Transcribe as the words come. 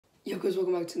Yo guys,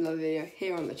 welcome back to another video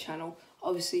here on the channel.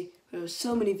 Obviously, there were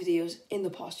so many videos in the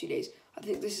past few days. I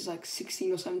think this is like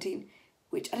 16 or 17,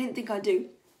 which I didn't think I'd do.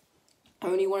 I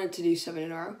only wanted to do 7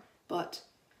 in a row, but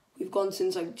we've gone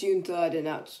since like June 3rd and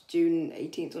now it's June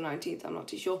 18th or 19th, I'm not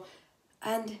too sure.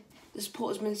 And the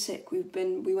support has been sick.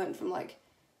 We went from like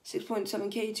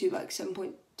 6.7k to like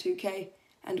 7.2k,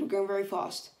 and we're going very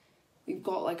fast. We've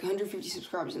got like 150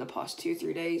 subscribers in the past 2 or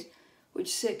 3 days, which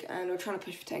is sick, and we're trying to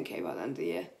push for 10k by the end of the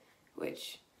year,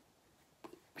 which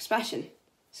is smashing.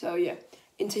 So yeah,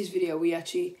 in today's video we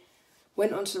actually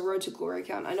went onto the Road to Glory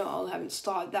account. I know I haven't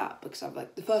started that because I've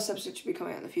like the first episode should be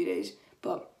coming out in a few days,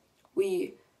 but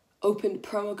we opened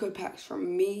promo code packs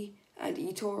from me and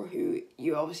Etorr, who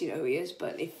you obviously know who he is,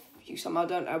 but if you somehow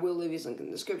don't, I will leave his link in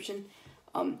the description.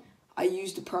 I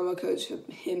used the promo codes for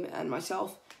him and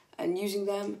myself, and using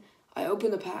them I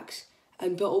opened the packs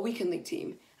and built a weekend league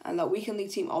team, and that weekend league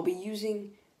team I'll be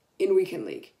using in weekend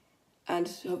league, and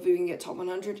hopefully we can get top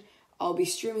 100. I'll be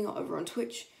streaming it over on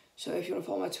Twitch, so if you want to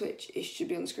follow my Twitch, it should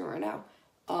be on the screen right now.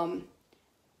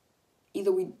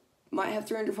 Either we might have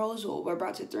 300 followers or we're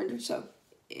about to hit 300, so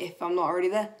if I'm not already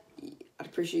there, I'd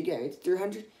appreciate getting it to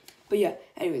 300. But yeah,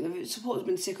 anyway, the support has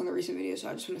been sick on the recent videos, so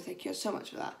I just want to thank you guys so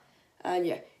much for that. And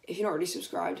yeah, if you're not already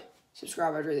subscribed,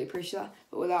 subscribe, I'd really appreciate that.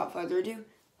 But without further ado,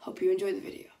 hope you enjoy the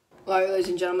video. Alright, ladies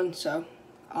and gentlemen, so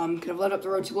kind of led up the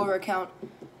Road to Glory account.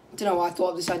 Don't know why I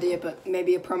thought of this idea, but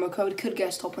maybe a promo code could get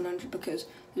us top 100 because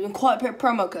there's been quite a bit of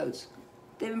promo codes.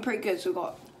 They've been pretty good. So we've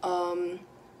got,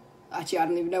 actually I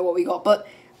don't even know what we got, but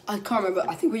I can't remember.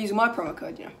 I think we're using my promo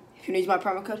code, you know. If you use my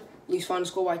promo code,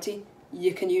 Lzcify_YT,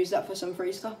 you can use that for some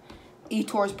free stuff.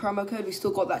 Etorr's promo code, we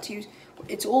still got that to use.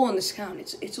 It's all on this account.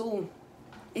 It's all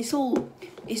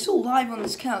live on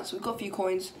this account. So we've got a few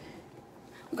coins.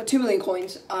 We've got 2 million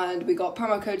coins, and we got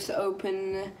promo codes to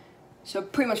open. So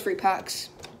pretty much free packs.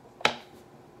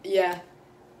 Yeah,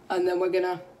 and then we're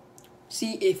gonna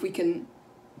see if we can.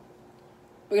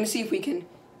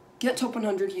 Get top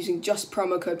 100 using just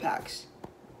promo code packs.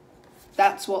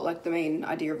 That's what like the main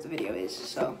idea of the video is.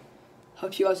 So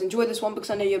hope you guys enjoy this one because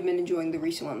I know you've been enjoying the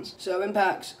recent ones. So in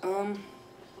packs, got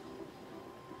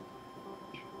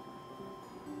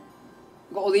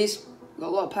all these. Got a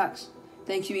lot of packs.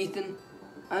 Thank you, Ethan,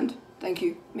 and thank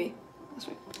you, me. That's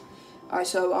right. Alright,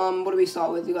 so what do we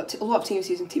start with? We got a lot of team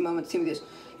season, team moments, team videos.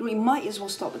 You know, we might as well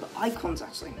start with the icons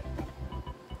actually.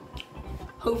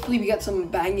 Hopefully we get some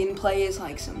banging players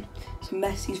like some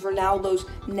Messi's, Ronaldo's,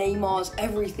 Neymar's,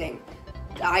 everything.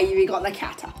 We got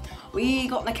Nakata. We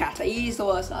got Nakata. He's the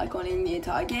worst icon in the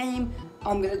entire game.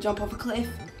 I'm gonna jump off a cliff.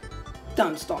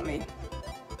 Don't stop me.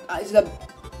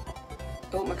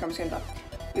 Oh, my camera's gonna die.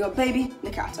 We got baby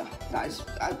Nakata. That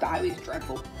is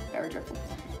dreadful. Very dreadful.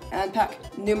 And pack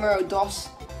numero dos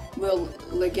will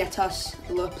get us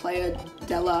la player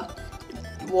della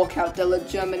walkout della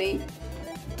Germany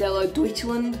della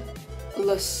Deutschland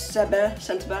la Sebe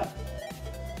centre back.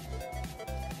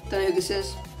 Don't know who this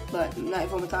is, but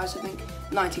 94 Matthias, I think.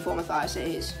 94 Matthias it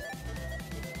is.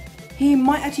 He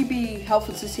might actually be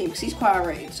helpful to the team because he's quite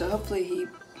irate, so hopefully he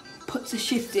puts a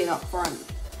shift in up front.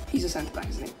 He's a centre back,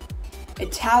 isn't he?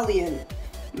 Italian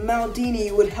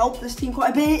Maldini would help this team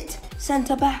quite a bit.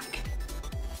 Centre back.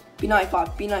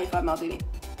 B95 Maldini.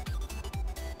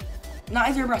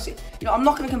 93 Brassi. You know, I'm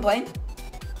not going to complain,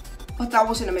 but that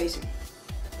wasn't amazing.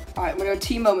 Alright, we're going to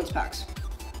team moments packs.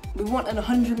 We want an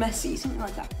 100 Messi, something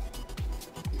like that.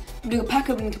 I'm doing a pack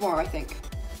opening tomorrow, I think.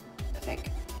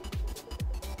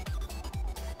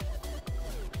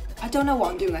 I don't know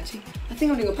what I'm doing actually. I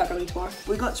think I'm doing a pack opening tomorrow.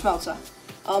 We got Smelter.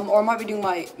 Or I might be doing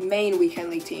my main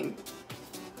weekend league team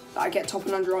that I get top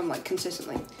 100 on like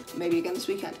consistently. Maybe again this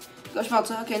weekend. Got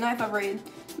Smelter, okay, 95 rating.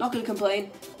 Not gonna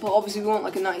complain, but obviously we want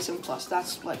like a 97 plus.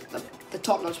 That's like the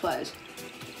top notch players.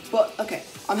 But okay,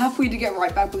 I'm happy to get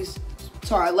right back because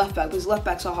left back because left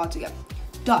backs are hard to get.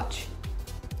 Dutch.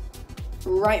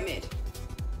 Right mid.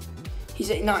 He's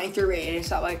at 93 rating. It's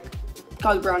that like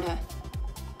guy with brown hair.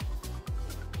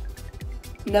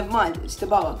 Never mind, it's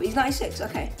Dybala, but he's 96,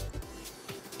 okay.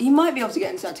 He might be able to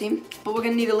get into that team, but we're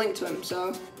going to need a link to him,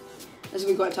 so as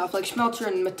we got tough. Like Schmelter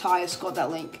and Matthias got that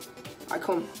link. Alright,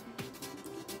 come on.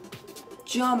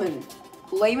 German.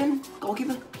 Lehmann?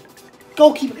 Goalkeeper?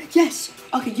 Goalkeeper, yes!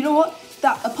 Okay, you know what?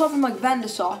 That, apart from like Van der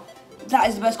Sar, that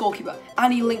is the best goalkeeper.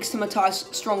 And he links to Matthias'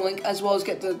 strong link, as well as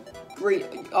get the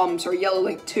yellow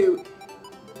link to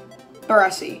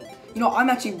Barassi. You know, I'm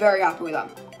actually very happy with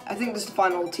that. I think this is the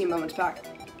final team moments pack.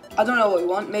 I don't know what we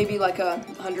want. Maybe like a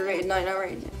 100 rated, 99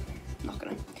 rated. Not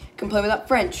gonna complain with that.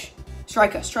 French.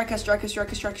 Striker.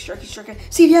 CDM.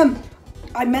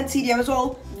 I meant CDM as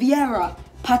well. Vieira.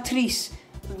 Patrice.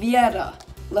 Vieira.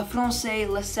 Le Français,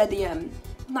 Le CDM,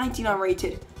 99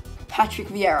 rated, Patrick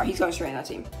Vieira. He's going straight in that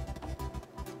team.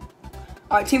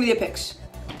 All right, team of the year picks.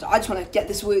 So I just want to get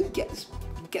this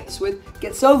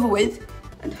over with,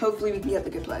 and hopefully we can get the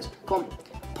good players. Come on,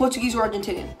 Portuguese or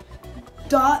Argentinian?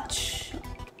 Dutch.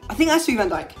 I think it has to be Van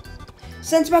Dijk.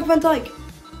 Centre back Van Dijk.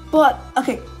 But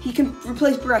okay, he can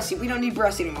replace Baresi. We don't need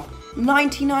Baresi anymore.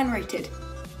 99 rated,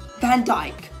 Van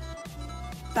Dijk.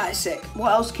 That is sick.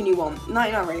 What else can you want?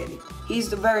 99 rated. He's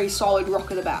the very solid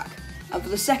rock at the back. And for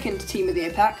the second team of the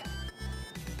year pack,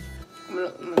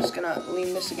 I'm just gonna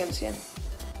lean this against here.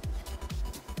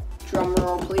 Drum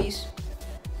roll, please.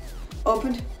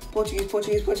 Opened.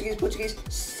 Portuguese.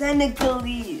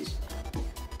 Senegalese.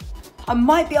 I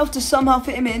might be able to somehow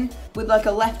fit him in with like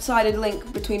a left-sided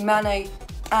link between Mane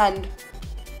and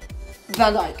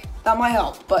Van Dijk. That might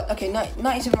help. But okay,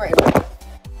 97 rated.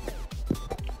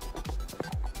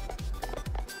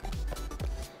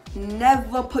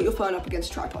 Never put your phone up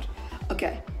against a tripod.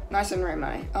 Okay, 97 rated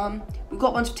Mane. We've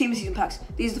got a bunch of team of season packs.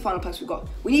 These are the final packs we've got.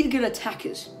 We need good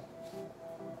attackers.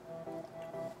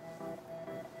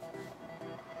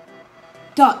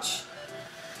 Dutch.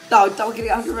 No, that would get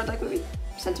 100 Van Dijk with me.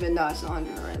 Sentiment, no, it's not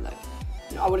 100 Van Dijk.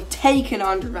 You know, I would have taken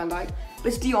 100 Van Dijk, but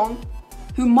it's De Jong,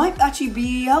 who might actually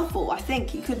be helpful. I think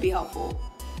he could be helpful.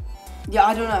 Yeah,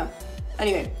 I don't know.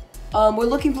 Anyway, we're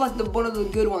looking for like one of the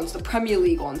good ones, the Premier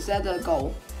League ones. They're the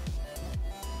goal.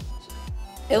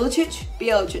 Ilicic? Be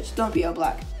Ilicic. Don't be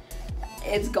Black.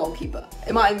 It's goalkeeper.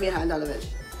 It might even be Handanovic.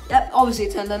 Yep, obviously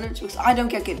it's Handanovic because I don't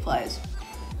get good players.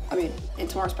 I mean, in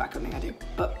tomorrow's pack, I think I do.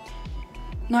 But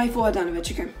 94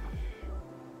 Handanovic, okay.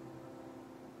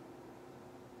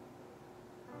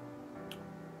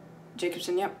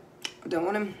 Jacobson, yep. I don't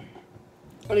want him.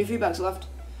 Only 3 bags left.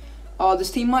 Oh,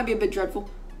 this team might be a bit dreadful.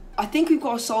 I think we've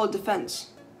got a solid defense.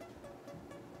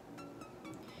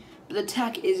 But the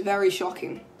attack is very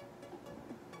shocking.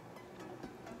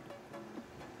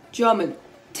 German.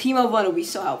 Timo Werner will be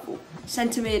so helpful.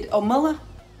 Centre mid. Oh, Muller?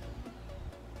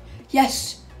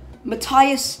 Yes.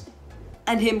 Matthias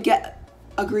and him get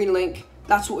a green link.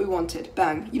 That's what we wanted.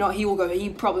 Bang. You know what? He will go. He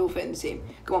probably will fit in the team.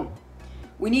 Come on.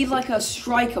 We need like a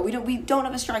striker. We don't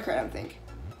have a striker, I don't think.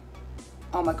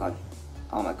 Oh my god.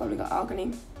 Oh my god, we got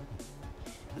Algany.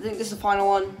 I think this is the final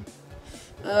one.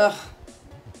 Ugh.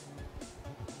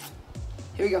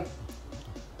 Here we go.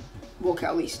 Walk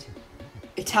out at least.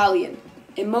 Italian.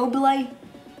 Immobile.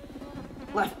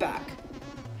 Left back.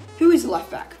 Who is the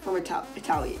left back from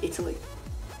Italy?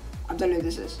 I don't know who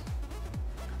this is.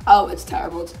 Oh, it's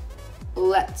terrible. It's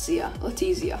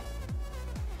Letizia.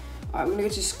 Alright, we're gonna go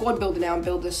to squad builder now and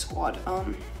build this squad.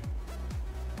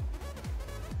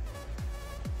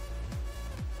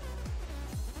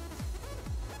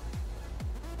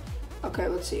 Okay,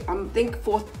 let's see. I think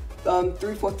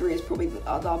 3-4-3 is probably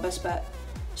our best bet.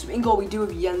 So in goal we do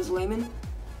have Jens Lehmann.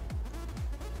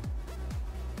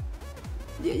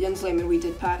 Yeah, Jens Lehmann we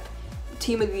did pack.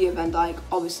 Team of the year Van Dijk,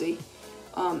 obviously.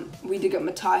 We did get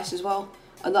Matthias as well.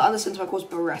 And the other centre back was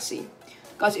Baresi.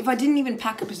 Guys, if I didn't even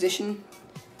pack a position,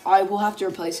 I will have to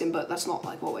replace him, but that's not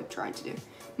like what we're trying to do.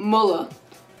 Muller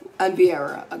and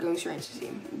Vieira are going straight into the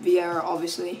team. Vieira,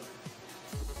 obviously.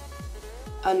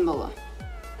 And Muller.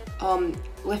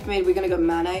 Left mid, we're going to go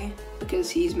Mane,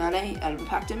 because he's Mane, and we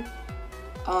packed him.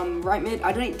 Right mid,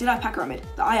 did I pack right mid?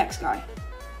 The Ajax guy.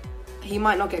 He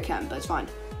might not get cam, but it's fine.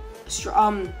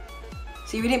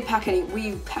 See, we didn't pack any,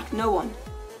 we packed no one.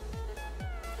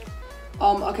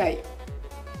 Okay.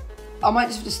 I might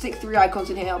just have to stick 3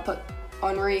 icons in here. I'll put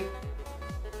Henry,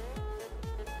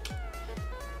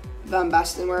 Van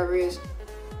Basten, wherever he is.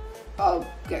 I'll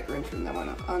get Grinch from there, why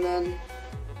not? And then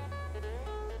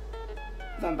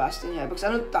Van Basten, yeah, because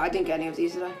I didn't get any of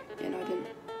these, did I? Yeah, no, I didn't.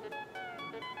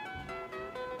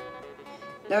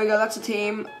 There we go, that's a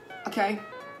team. Okay.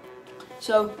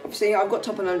 So, obviously, I've got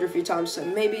top 100 a few times, so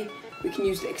maybe we can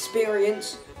use the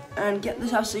experience and get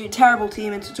this absolutely terrible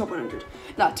team into top 100.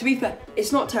 Now, to be fair,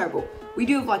 it's not terrible. We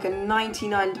do have like a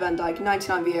 99 Van Dijk,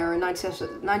 99 Vieira,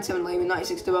 97 Lehmann,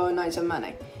 96 De Boer, and 97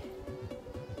 Mane.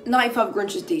 95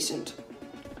 Grinch is decent.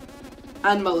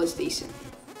 And Muller's decent.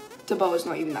 De Boer's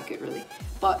not even that good, really.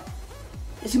 But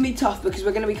it's going to be tough because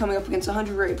we're going to be coming up against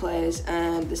 100 rated players,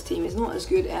 and this team is not as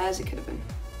good as it could have been.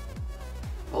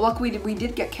 Well, luckily we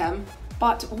did get Chem.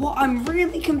 But what I'm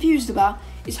really confused about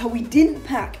is how we didn't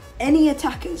pack any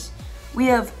attackers. We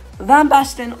have Van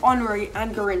Basten, Henry,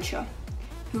 and Garrincha,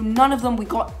 who none of them we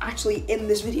got actually in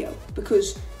this video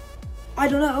because, I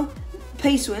don't know,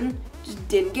 Pacwyn just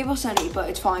didn't give us any, but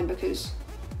it's fine because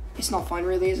it's not fine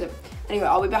really, is it? Anyway,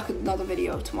 I'll be back with another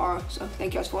video tomorrow, so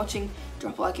thank you guys for watching.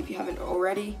 Drop a like if you haven't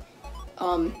already.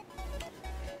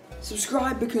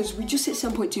 subscribe because we just hit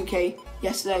 7.2k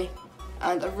yesterday,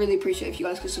 and I really appreciate if you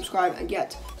guys could subscribe and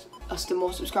get us to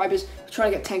more subscribers. We're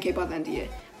trying to get 10k by the end of the year.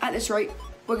 At this rate,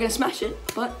 we're gonna smash it.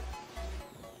 But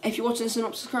if you're watching this and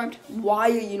not subscribed, why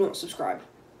are you not subscribed?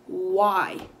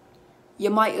 Why? You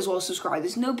might as well subscribe.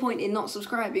 There's no point in not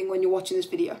subscribing when you're watching this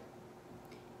video.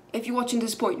 If you're watching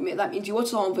this point, that means you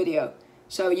watched the whole video,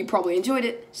 so you probably enjoyed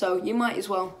it, so you might as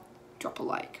well drop a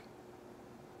like.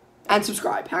 And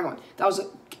subscribe. Hang on. That was the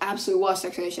absolute worst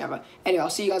explanation ever. Anyway, I'll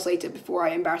see you guys later before I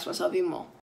embarrass myself even more.